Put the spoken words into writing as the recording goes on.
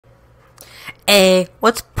Hey,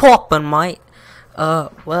 what's poppin', mate?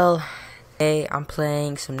 Well, hey, I'm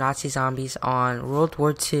playing some Nazi zombies on World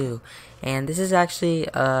War II, and this is actually,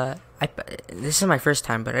 this is my first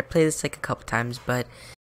time, but I played this like a couple times, but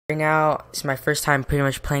right now, it's my first time pretty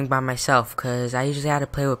much playing by myself, because I usually had to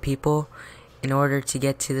play with people in order to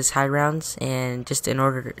get to this high rounds, and just in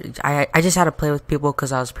order, I just had to play with people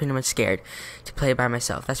because I was pretty much scared to play by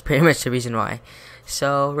myself. That's pretty much the reason why.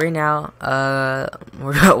 So right now,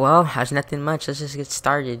 well, there's nothing much. Let's just get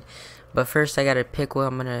started. But first, I gotta pick what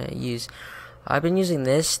I'm gonna use. I've been using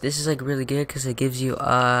this. This is like really good because it gives you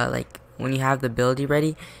like when you have the ability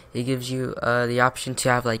ready, it gives you the option to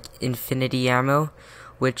have like infinity ammo,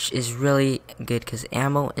 which is really good because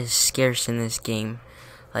ammo is scarce in this game.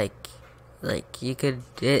 Like you could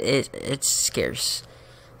it's scarce,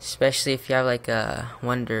 especially if you have like a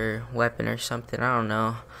wonder weapon or something. I don't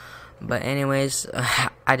know. But anyways,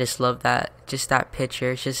 I just love that, just that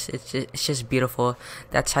picture. It's just beautiful.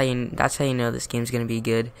 That's how you know this game's gonna be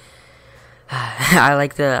good. I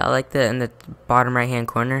like the in the bottom right hand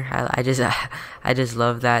corner. I just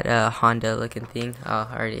love that Honda looking thing. Oh,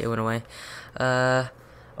 already it went away.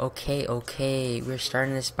 Okay, we're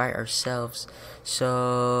starting this by ourselves.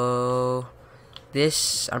 So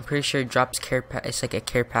this, I'm pretty sure, drops care. It's like a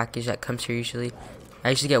care package that comes here usually. I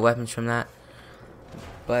usually get weapons from that.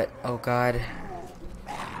 But oh god,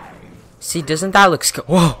 see, doesn't that look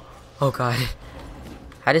whoa, oh god.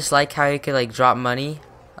 I just like how you could like drop money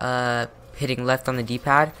hitting left on the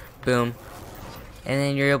D-pad, boom, and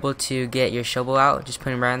then you're able to get your shovel out, just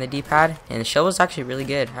putting right on the D-pad, and the shovel's actually really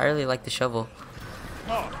good. I really like the shovel.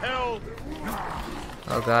 Oh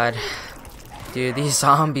god, dude, these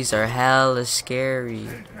zombies are hella scary.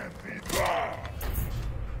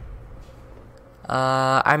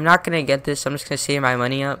 I'm not gonna get this. I'm just gonna save my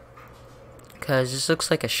money up because this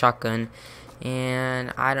looks like a shotgun,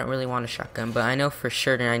 and I don't really want a shotgun, but I know for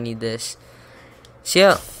sure that I need this. See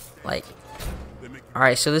how, like,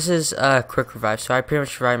 alright, so this is quick revive, so I pretty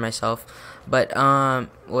much revived myself. But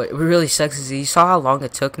what really sucks is you saw how long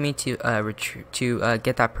it took me to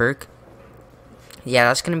get that perk. Yeah,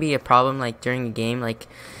 that's gonna be a problem like during the game. Like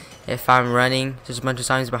if I'm running, there's a bunch of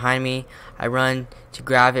zombies behind me, I run to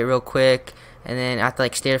grab it real quick, and then I have to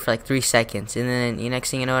like stay there for like 3 seconds, and then the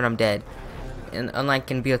next thing you know it, I'm dead. And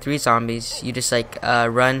unlike in BO3 zombies, you just like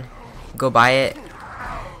run, go by it,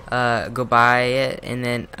 and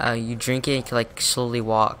then you drink it and you can like slowly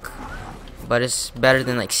walk. But it's better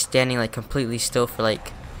than like standing like completely still for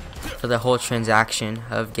the whole transaction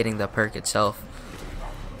of getting the perk itself.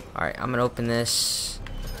 Alright, I'm gonna open this,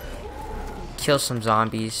 kill some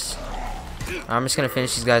zombies. I'm just gonna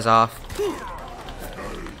finish these guys off.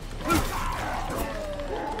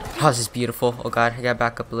 Oh, this is beautiful. Oh god, I gotta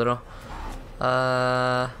back up a little.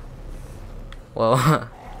 Well,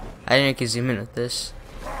 I didn't know you could zoom in with this.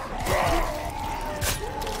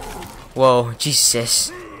 Whoa,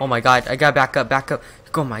 Jesus. Oh my god, I gotta back up.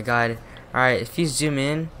 Oh my god. Alright, if you zoom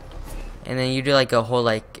in, and then you do like a whole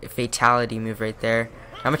like fatality move right there.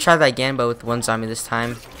 I'm gonna try that again, but with one zombie this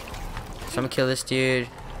time. So I'm gonna kill this dude.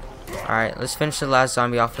 Alright, let's finish the last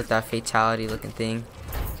zombie off with that fatality looking thing.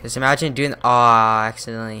 Just imagine doing, oh, I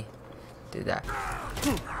accidentally did that.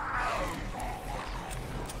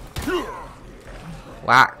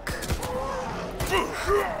 Whack.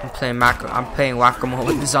 I'm playing whack-a-mole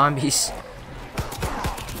with the zombies.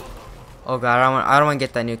 Oh god, I don't want to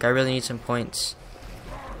get that nuke. I really need some points.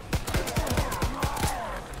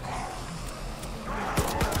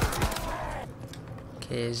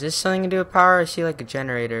 Okay, is this something to do with power? I see like a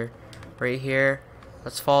generator right here.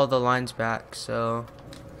 Let's follow the lines back. So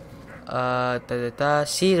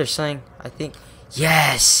see, there's something, I think.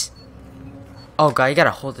 Yes. Oh god, you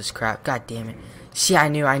gotta hold this crap. God damn it. See, I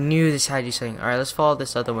knew this had to do something. Alright, let's follow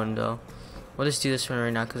this other one though. We'll just do this one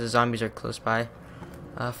right now because the zombies are close by.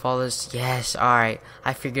 Follow this. Yes. Alright,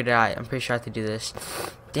 I figured it out. I'm pretty sure I have to do this.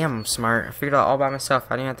 Damn, I'm smart. I figured it out all by myself.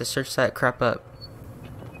 I didn't have to search that crap up.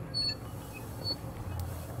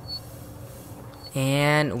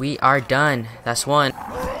 And we are done. That's one.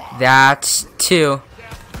 That's two.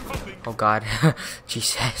 Oh god.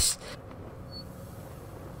 Jesus.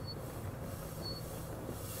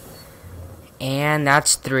 And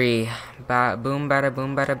that's 3. Boom, bada,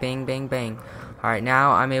 boom, bada, bang, bang, bang. Alright,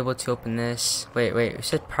 now I'm able to open this. Wait, it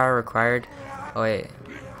said power required. Oh, wait.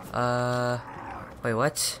 Wait,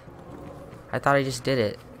 what? I thought I just did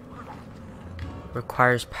it.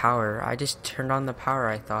 Requires power. I just turned on the power,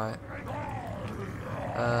 I thought.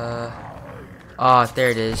 Oh, there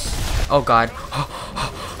it is. Oh god.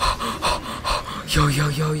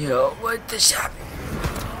 Yo. What just happened?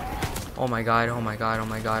 Oh my god.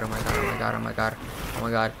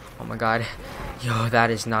 Yo, that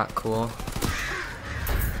is not cool.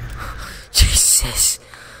 Jesus.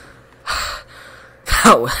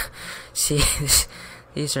 See,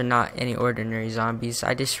 these are not any ordinary zombies.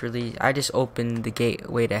 I just opened the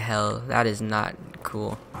gateway to hell. That is not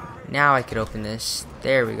cool. Now I could open this.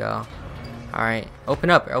 There we go. Alright. Open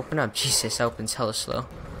up. Open up. Jesus, that opens hella slow.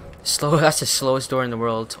 That's the slowest door in the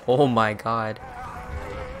world. Oh my god.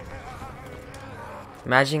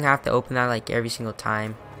 Imagine you have to open that like every single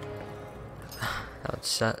time. That would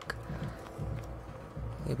suck.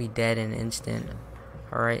 You'll be dead in an instant.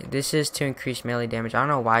 Alright, this is to increase melee damage. I don't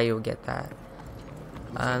know why you'll get that.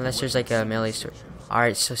 Unless there's like a melee sword.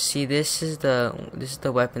 Alright, so see, this is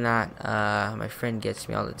the weapon that my friend gets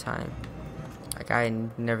me all the time. Like, I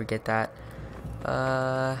never get that.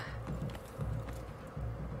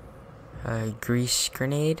 Grease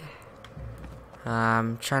grenade.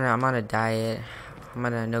 I'm on a diet. I'm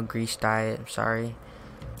on a no grease diet. I'm sorry.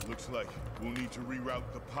 Looks like we'll need to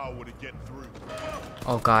reroute the power to get through.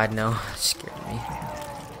 Oh god, no. It scared me.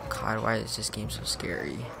 God, why is this game so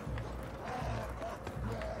scary?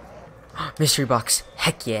 Mystery box.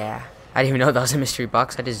 Heck yeah. I didn't even know that was a mystery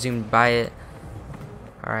box. I just zoomed by it.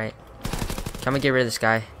 Alright. I'm gonna get rid of this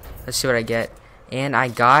guy. Let's see what I get. And I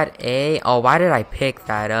got a... Oh, why did I pick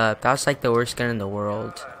that up? That was like the worst gun in the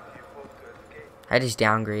world. I just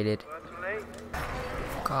downgraded.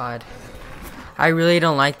 God. I really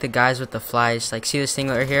don't like the guys with the flies. Like, see this thing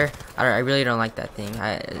over here? I really don't like that thing.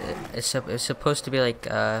 It's supposed to be like,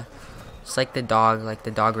 it's like the dog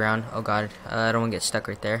round. Oh god, I don't want to get stuck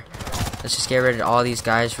right there. Let's just get rid of all these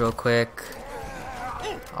guys real quick.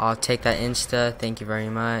 I'll take that insta. Thank you very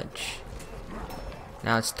much.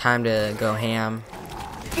 Now it's time to go ham.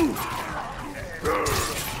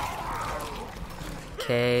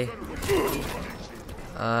 Okay.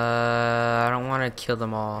 I don't want to kill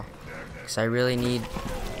them all. Because I really need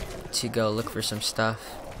to go look for some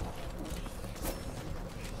stuff.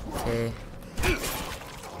 Okay.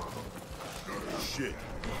 Shit.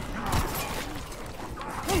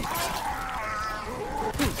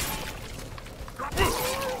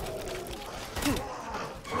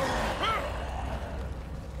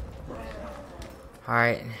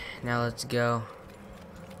 Alright, now let's go.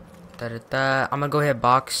 I'm gonna go hit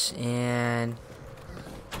box and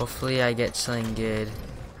hopefully I get something good.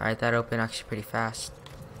 Alright, that opened actually pretty fast.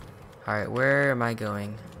 Alright, where am I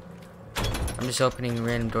going? I'm just opening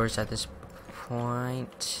random doors at this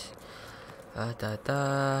point.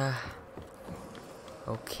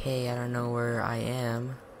 Okay, I don't know where I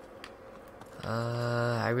am.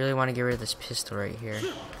 I really want to get rid of this pistol right here.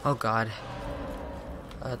 Oh god.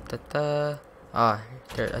 Ah,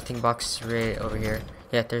 there, I think box is right over here.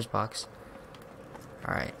 Yeah, there's box.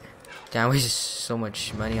 Alright. Damn, we just so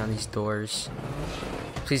much money on these doors.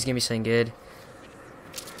 Please give me something good.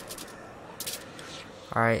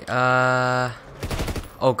 Alright,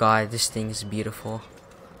 oh god, this thing is beautiful.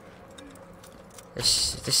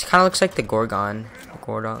 This kind of looks like the Gorgon.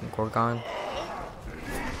 Gorgon.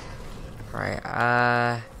 Alright,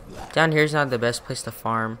 down here's not the best place to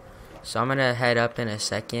farm. So I'm gonna head up in a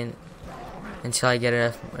second. Until I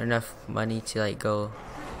get enough money to like go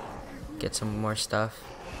get some more stuff.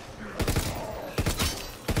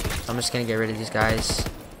 I'm just gonna get rid of these guys.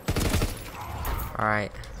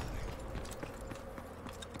 Alright.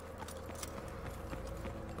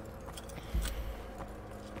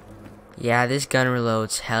 Yeah, this gun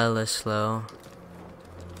reloads hella slow.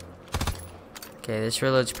 Okay, this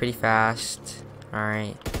reloads pretty fast.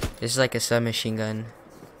 Alright. This is like a submachine gun.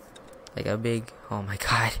 Like a big... Oh my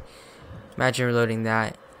god. Imagine reloading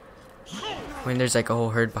that when there's like a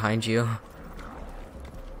whole herd behind you.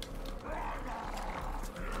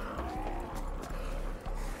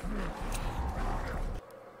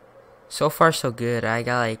 So far so good. I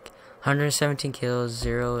got like 117 kills,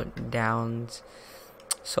 0 downs.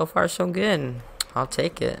 So far so good. I'll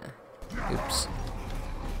take it. Oops.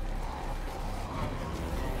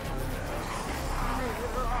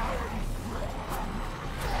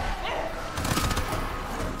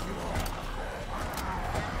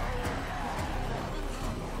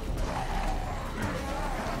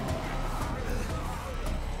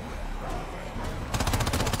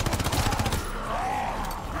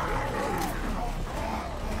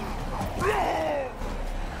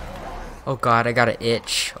 Oh god, I got an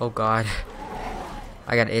itch. Oh god.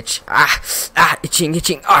 I got an itch.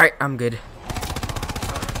 Itching. Alright, I'm good.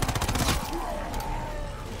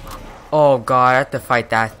 Oh god, I have to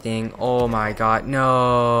fight that thing. Oh my god.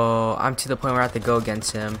 No. I'm to the point where I have to go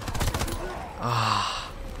against him.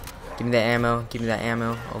 Give me that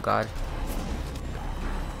ammo. Oh god.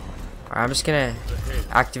 Alright, I'm just gonna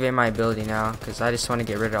activate my ability now. Because I just want to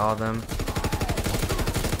get rid of all of them.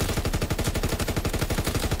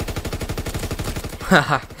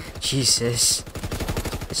 Jesus.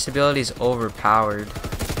 This ability is overpowered.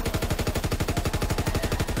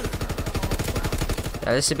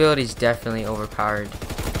 Yeah, this ability is definitely overpowered.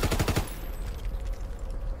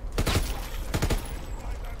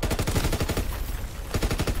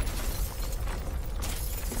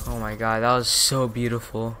 Oh my god, that was so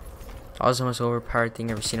beautiful. That was the most overpowered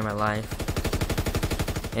thing I've ever seen in my life.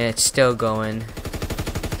 And it's still going.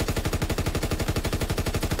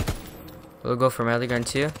 Will it go for my other gun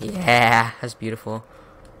too? Yeah, that's beautiful.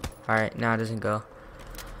 Alright, now it doesn't go.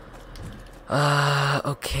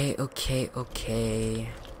 Okay.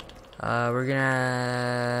 We're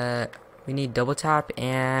gonna... We need double tap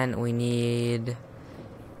and we need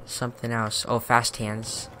something else. Oh, fast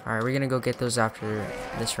hands. Alright, we're gonna go get those after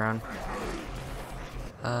this round.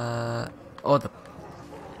 Oh,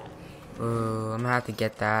 Ooh, I'm gonna have to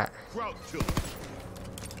get that.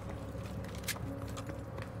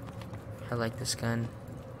 I like this gun.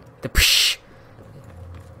 The psh.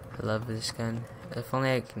 I love this gun. If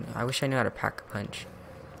only I can. I wish I knew how to pack a punch.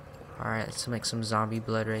 Alright, let's make some zombie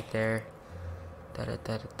blood right there. Da da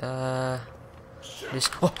da da da. This.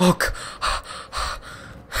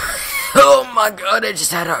 Oh my god! I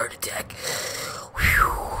just had a heart attack.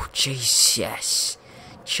 Whew, Jesus,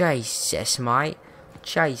 mate.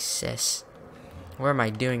 Jesus. What am I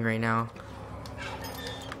doing right now?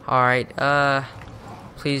 Alright,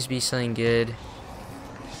 please be something good.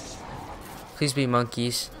 Please be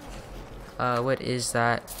monkeys. What is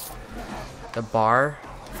that? The bar?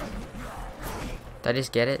 Did I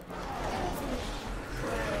just get it?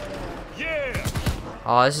 Yeah.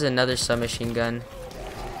 Oh, this is another submachine gun.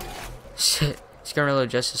 Shit, it's gonna reload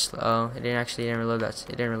just as slow. Oh, it didn't reload that.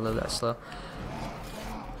 It didn't reload that slow.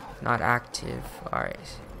 Not active.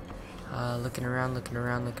 Alright. Looking around.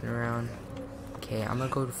 Okay, I'm gonna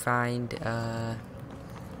go to find the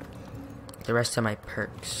rest of my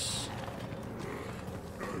perks.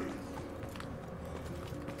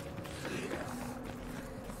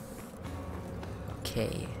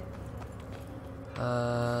 Okay.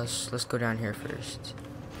 Let's go down here first.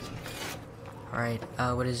 Alright,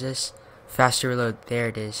 what is this? Faster reload. There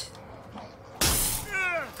it is.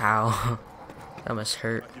 Ow. That must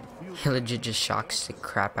hurt. He legit just shocks the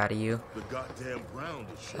crap out of you. Okay,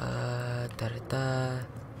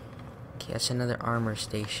 that's another armor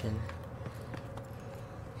station.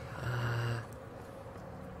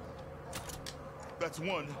 That's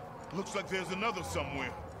one. Looks like there's another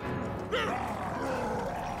somewhere.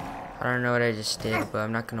 I don't know what I just did, but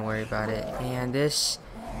I'm not gonna worry about it. And this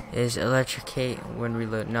is electrocate when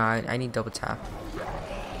reload. No, I need double tap.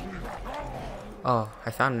 Oh,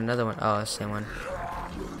 I found another one. Oh, it's the same one.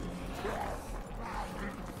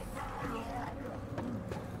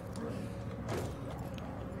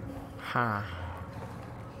 Huh.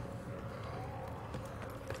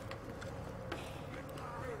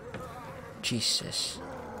 Jesus.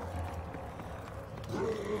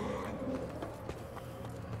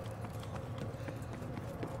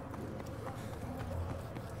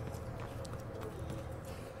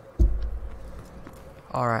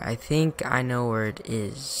 Alright, I think I know where it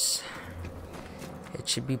is. It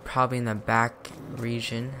should be probably in the back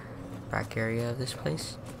region, back area of this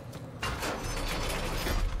place.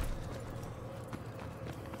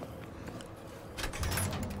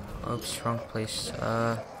 Oops, wrong place.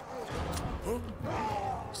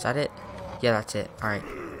 Is that it? Yeah, that's it. Alright.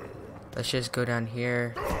 Let's just go down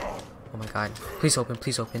here. Oh my god. Please open,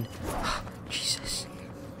 please open. Jesus.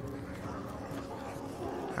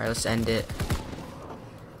 Alright, let's end it.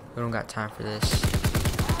 We don't got time for this.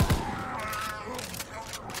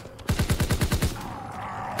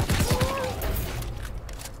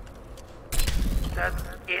 That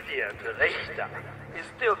idiot Richter is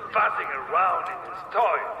still buzzing around in his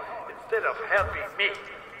toy instead of helping me.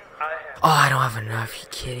 Oh, I don't have enough. You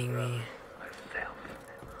kidding me? Myself.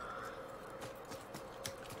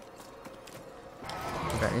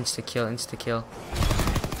 We got insta kill.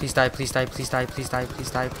 Please die, please die, please die, please die,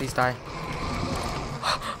 please die, please die.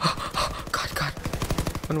 God.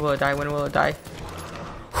 When will it die? When will it die?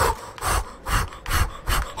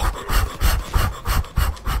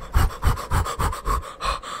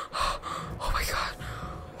 Oh my god.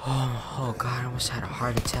 Oh god, I almost had a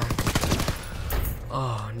heart attack.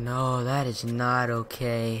 Oh no, that is not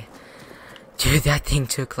okay. Dude, that thing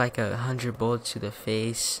took like 100 bullets to the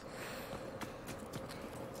face.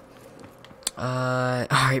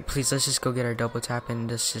 Alright, please, let's just go get our double tap and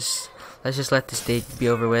let's just let this day be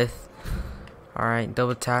over with. Alright,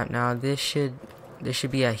 double tap. Now this should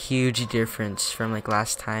be a huge difference from like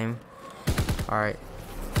last time. Alright.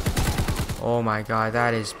 Oh my god,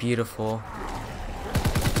 that is beautiful.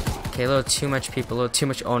 Okay, Okay, a little too much people, a little too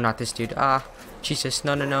much. Oh, not this dude. Ah, Jesus,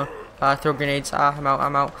 no, no, no. Throw grenades. Ah, I'm out,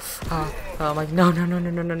 I'm out. Ah, oh my, no, no, no, no,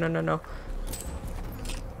 no, no, no, no, no.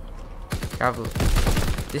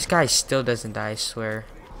 This guy still doesn't die, I swear.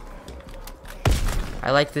 I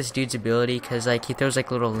like this dude's ability because like he throws like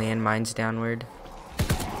little landmines downward.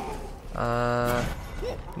 You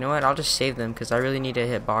know what? I'll just save them because I really need a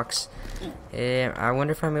hitbox. I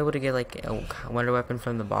wonder if I'm able to get like a wonder weapon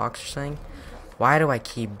from the box or something. Why do I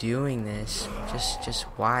keep doing this? Just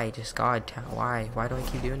why? Just God, why? Why do I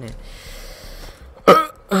keep doing it?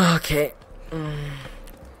 Okay.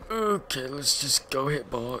 Okay, let's just go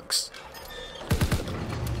hitbox.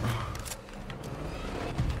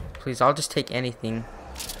 Please, I'll just take anything.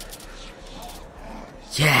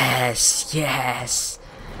 Yes, yes.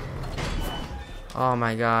 Oh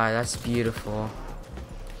my God, that's beautiful.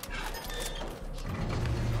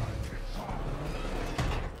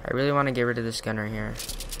 I really want to get rid of this gun right here.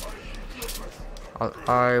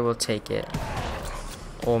 I will take it.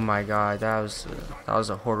 Oh my God, that was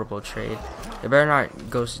a horrible trade. They better not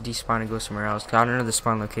go despawn and go somewhere else, 'cause I don't know the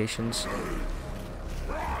spawn locations.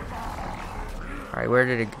 Alright, where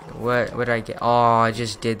did it go? What did I get? Oh, I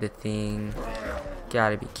just did the thing.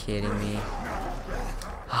 Gotta be kidding me.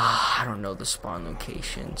 I don't know the spawn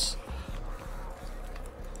locations.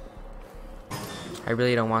 I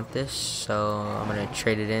really don't want this, so I'm gonna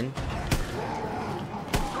trade it in.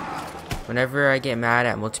 Whenever I get mad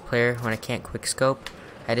at multiplayer, when I can't quickscope,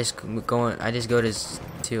 I just go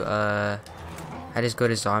to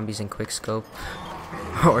zombies and quickscope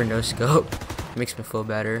or no scope. It makes me feel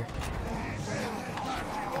better.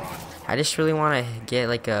 I just really want to get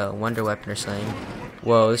like a wonder weapon or something.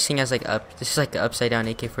 Whoa, this thing has like this is like the upside down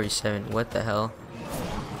AK-47. What the hell?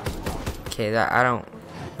 Okay,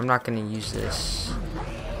 I'm not gonna use this.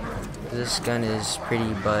 This gun is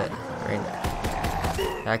pretty butt right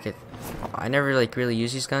now. I never like really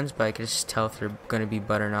use these guns, but I can just tell if they're gonna be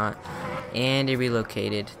butt or not. And it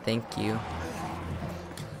relocated. Thank you.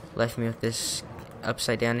 Left me with this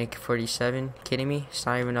upside down AK-47. Kidding me? It's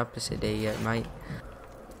not even upside down yet, mate.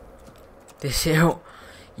 This yo,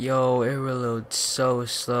 it reloads so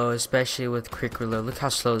slow, especially with quick reload. Look how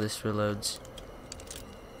slow this reloads.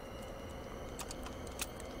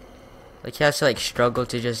 Like he has to like struggle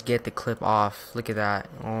to just get the clip off. Look at that.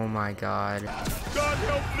 Oh my God. God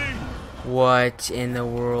help me! What in the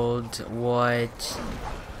world? What?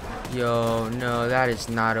 Yo, no, that is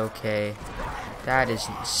not okay. That is,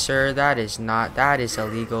 sir, that is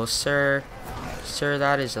illegal, sir. Sir,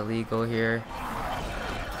 that is illegal here.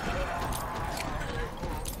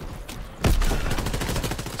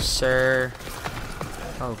 Sir.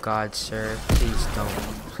 Oh God, sir. Please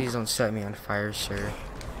don't set me on fire, sir.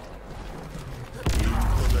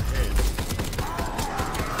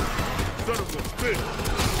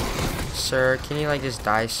 Sir, can you like just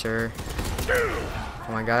die, sir?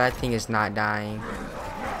 Oh my God, that thing is not dying.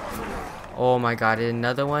 Oh my God,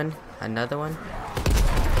 another one? Another one?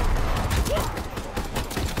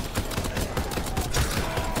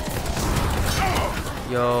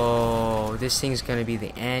 Yo, this thing's gonna be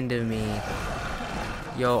the end of me.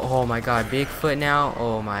 Yo, oh my God, Bigfoot now?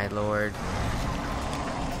 Oh my Lord.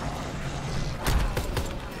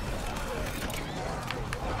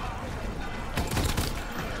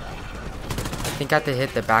 I think I have to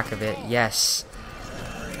hit the back of it. Yes.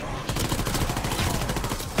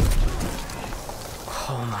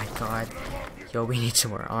 Oh my God. Yo, we need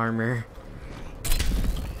some more armor.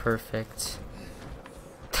 Perfect.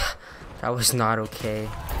 That was not okay.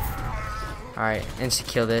 Alright,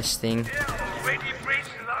 insta-kill this thing.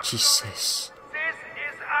 Jesus. This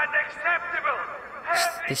is unacceptable.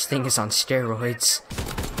 This thing is on steroids.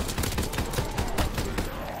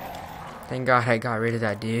 Thank God I got rid of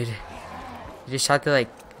that dude. You just have to like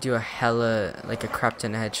do a crap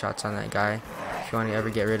ton of headshots on that guy if you want to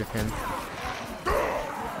ever get rid of him.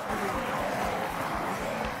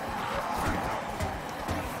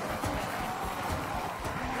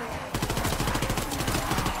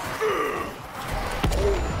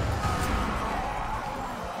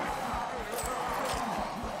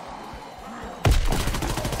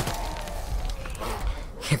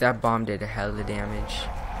 That bomb did a hell of the damage.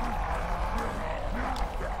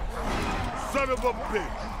 Son of a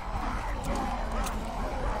bitch!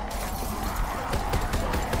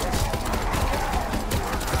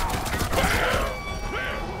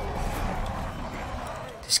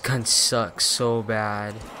 This gun sucks so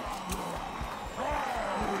bad.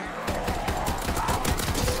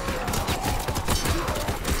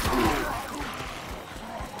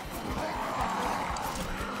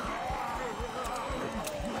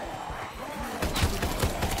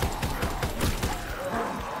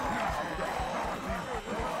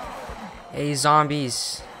 Hey,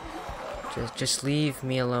 zombies. Just leave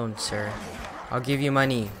me alone, sir. I'll give you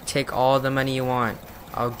money. Take all the money you want.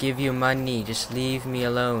 I'll give you money. Just leave me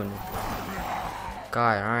alone.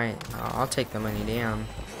 God, alright. I'll take the money, damn.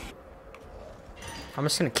 I'm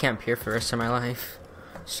just gonna camp here for the rest of my life.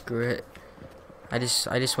 Screw it. I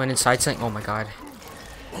just went inside something. Oh my god.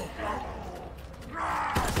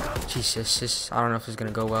 Jesus, I don't know if it's gonna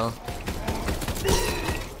go well.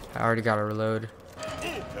 I already gotta reload.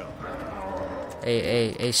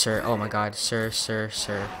 Hey, sir. Oh my god, sir.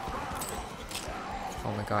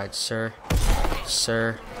 Oh my god, sir.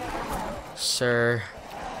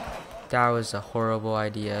 That was a horrible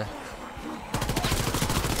idea.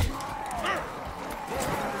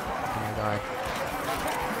 Oh my god.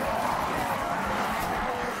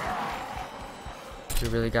 We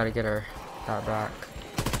really gotta get that back.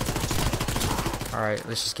 Alright,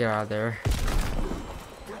 let's just get out of there.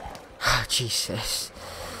 Jesus.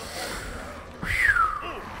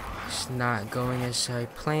 It's not going as I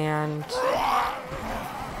planned.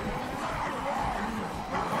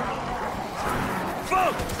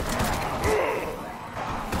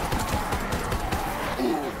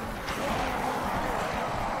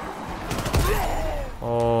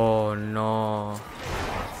 Oh no.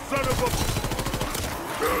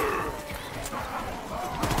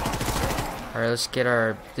 Alright, let's get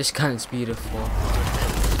our... This gun's beautiful.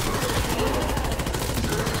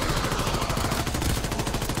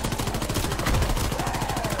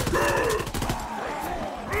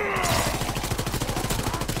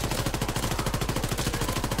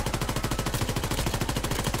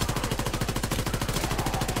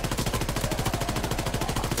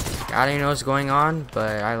 I don't know what's going on,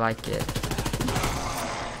 but I like it.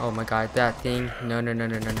 Oh my god, that thing. No.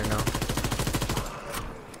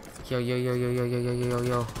 Yo. Yo,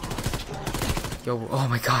 oh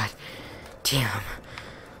my god. Damn.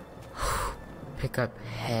 Pick up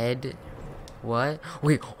head. What?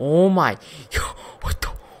 Wait, oh my. Yo, what the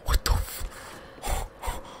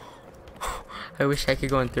I wish I could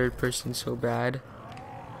go in third person so bad.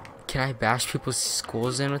 Can I bash people's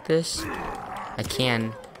skulls in with this? I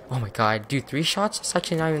can. Oh my god, dude, 3 shots? It's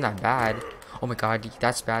actually not even that bad. Oh my god,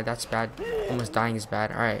 that's bad. Almost dying is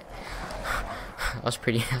bad. Alright. That's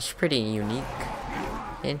pretty unique.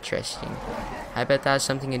 Interesting. I bet that has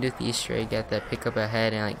something to do with the Easter egg. You have to pick up a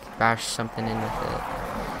head and like bash something in with it.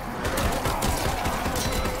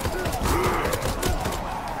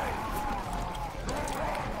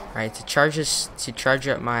 Alright, to charge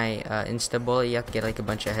up my insta bullet, you have to get like a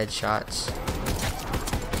bunch of headshots.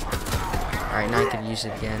 Alright, now I could use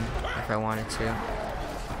it again if I wanted to.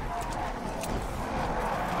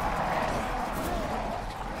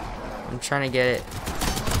 I'm trying to get it.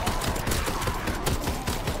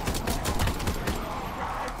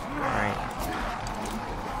 Alright.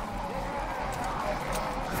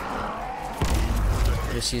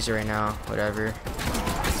 I'll just use it right now, whatever.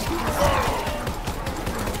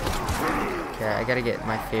 Okay, I gotta get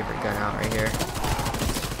my favorite gun out right here.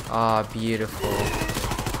 Oh, beautiful.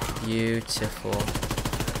 Beautiful.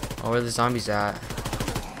 Oh, where are the zombies at?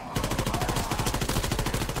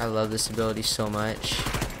 I love this ability so much.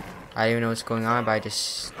 I don't even know what's going on, but I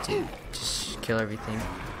just kill everything.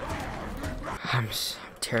 I'm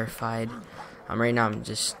terrified. I'm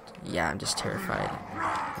just terrified.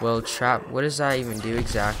 Well, trap. What does that even do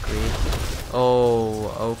exactly?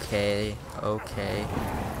 Oh, okay.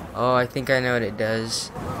 Oh, I think I know what it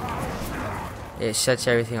does. It sets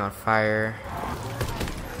everything on fire.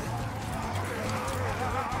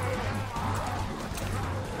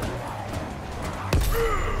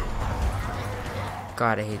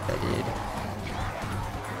 God, I hate that dude.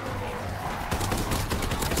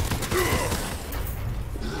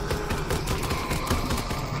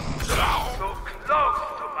 So close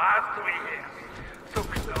to mastery here. So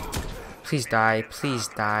close. Please die. Please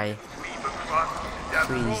die. Weave across the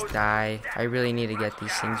Please road, die. I really need to get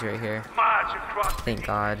these things right here. march across Thank the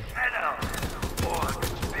God. tunnel, or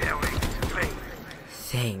bearing strength.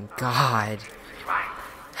 Thank God. Right.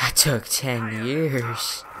 That took 10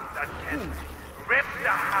 years. That can rip the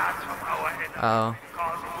heart from our enemies. Oh.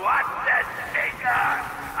 Cause what that taker?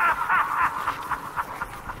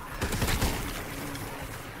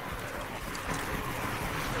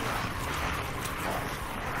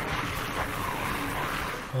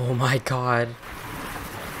 Oh my God.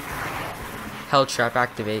 Hell trap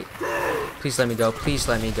activate. Please let me go. Please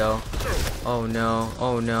let me go. Oh no.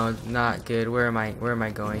 Oh no. Not good. Where am I? Where am I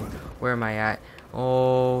going? Where am I at?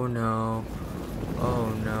 Oh no. Oh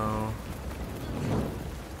no.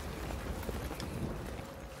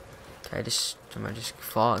 Okay, I'm gonna just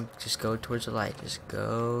fall. Just go towards the light. Just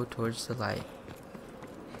go towards the light.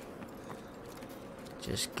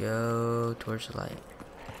 Just go towards the light.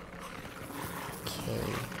 Okay.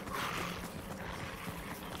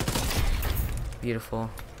 Beautiful.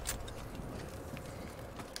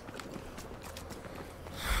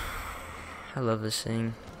 I love this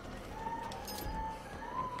thing.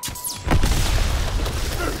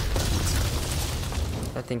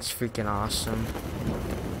 That thing's freaking awesome.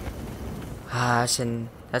 Ah,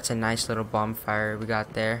 that's a nice little bonfire we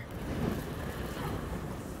got there.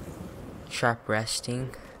 Trap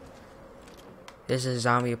resting. This is a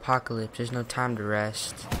zombie apocalypse. There's no time to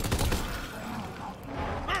rest.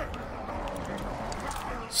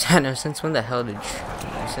 Santa, since when the hell did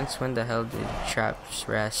traps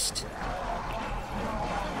rest?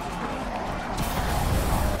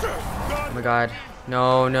 Oh my god.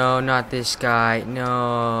 No, not this guy.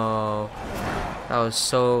 No. That was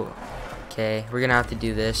so... Okay, we're gonna have to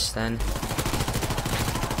do this then.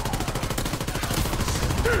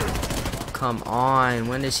 Come on,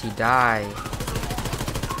 when does he die?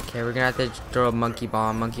 Okay, we're gonna have to throw a monkey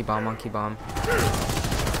bomb.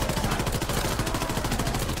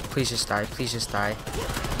 Please just die,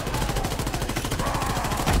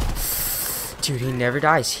 Dude, he never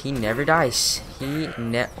dies.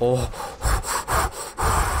 Oh.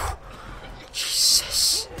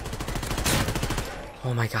 Jesus.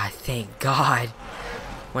 Oh my god, thank God.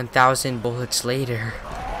 1,000 bullets later.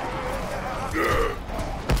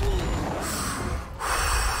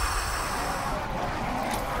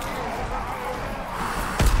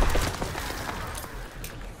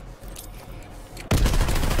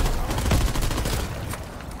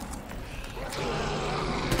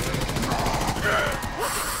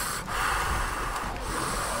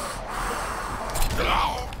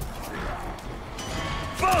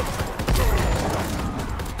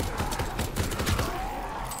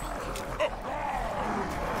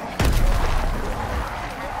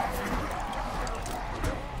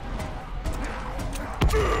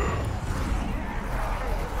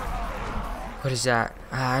 What is that?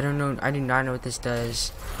 I don't know. I do not know what this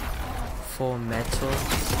does. Full metal.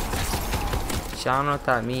 See, I don't know what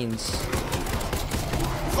that means.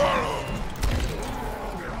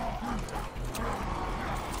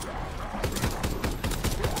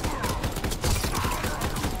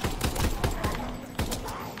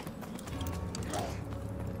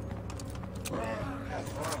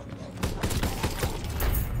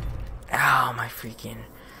 Ow, my freaking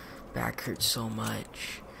back hurts so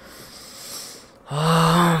much.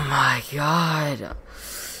 Oh my god.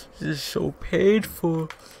 This is so painful.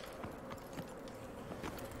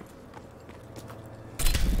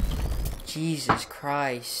 Jesus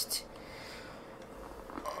Christ.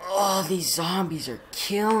 Oh, these zombies are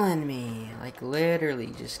killing me. Like literally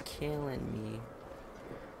just killing me.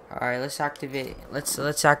 Alright, let's activate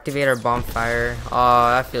our bonfire. Oh,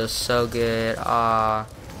 that feels so good. Ah,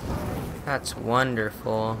 that's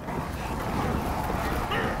wonderful.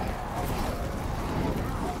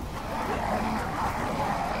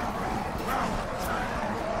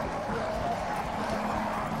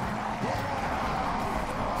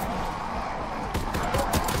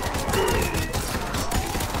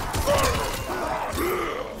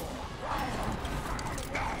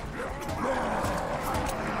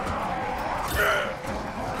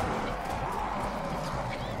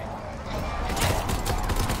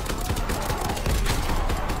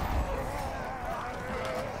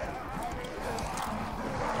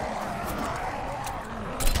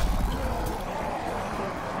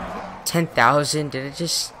 $10,000? Did it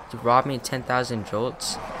just rob me 10,000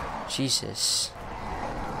 jolts? Jesus.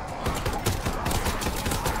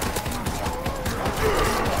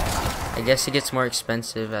 I guess it gets more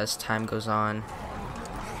expensive as time goes on.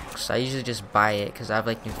 So I usually just buy it because I have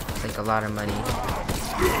like a lot of money.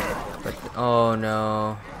 But oh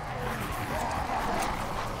no.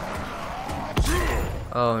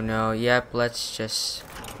 Oh no. Yep, let's just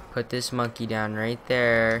put this monkey down right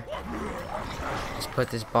there. Let's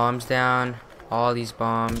put these bombs down. All these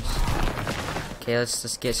bombs. Okay, let's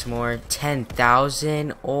just get some more.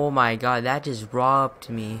 10,000? Oh my god, that just robbed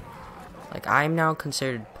me. Like, I'm now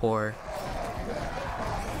considered poor.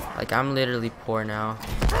 Like, I'm literally poor now.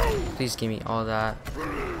 Please give me all that.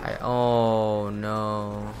 Oh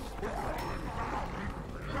no.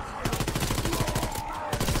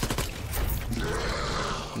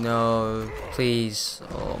 No, please.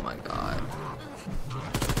 Oh my god.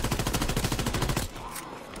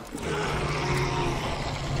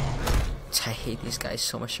 I hate these guys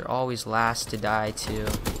so much. They're always last to die too.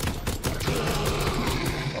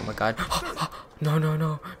 Oh my god. No, no,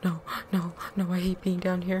 no, no, no, no, I hate being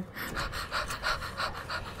down here.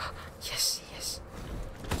 Yes, yes.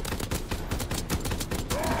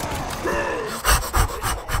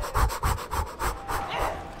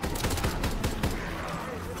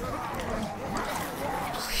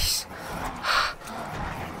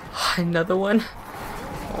 Another one?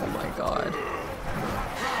 Oh my god.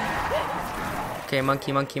 Okay,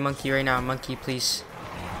 monkey right now. Monkey, please.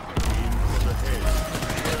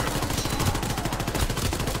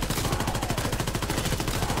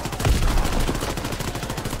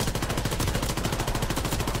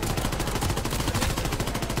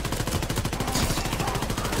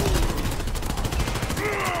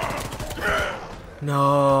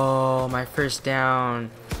 No, my first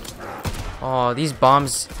down. Oh, these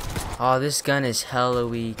bombs. Oh, this gun is hella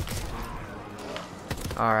weak.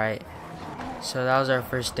 Alright. So that was our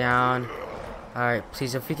first down. Alright,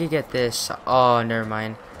 please, if we could get this. Oh, never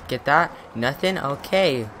mind. Get that? Nothing?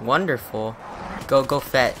 Okay, wonderful. Go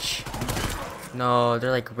fetch. No,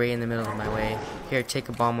 they're like right in the middle of my way. Here, take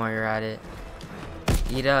a bomb while you're at it.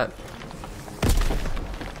 Eat up.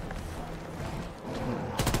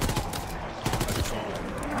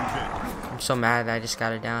 I'm so mad that I just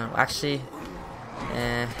got it down. Actually,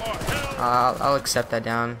 I'll accept that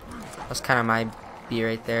down. That's kind of my B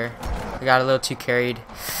right there. I got a little too carried,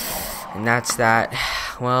 and that's that.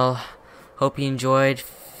 Well, hope you enjoyed.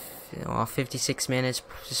 Well, 56 minutes.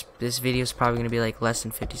 This video is probably gonna be like less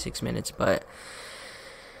than 56 minutes, but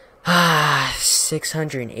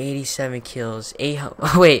 687 kills.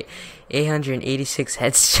 886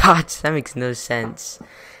 headshots. That makes no sense.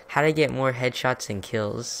 How to get more headshots than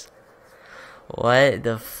kills? What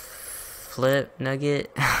the flip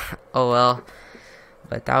nugget? Oh well.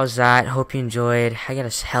 But that was that. Hope you enjoyed. I got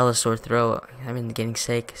a hella sore throat. I've been getting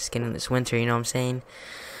sick. It's getting this winter, you know what I'm saying?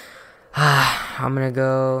 I'm gonna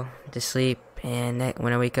go to sleep, and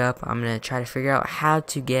when I wake up, I'm gonna try to figure out how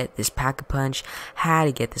to get this Pack-a-Punch, how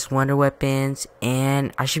to get this wonder weapons,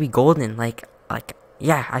 and I should be golden.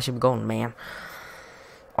 Yeah, I should be golden, man.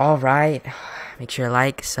 Alright. Make sure to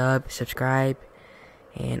like, subscribe,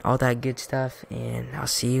 and all that good stuff, and I'll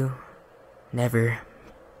see you never.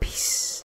 Peace.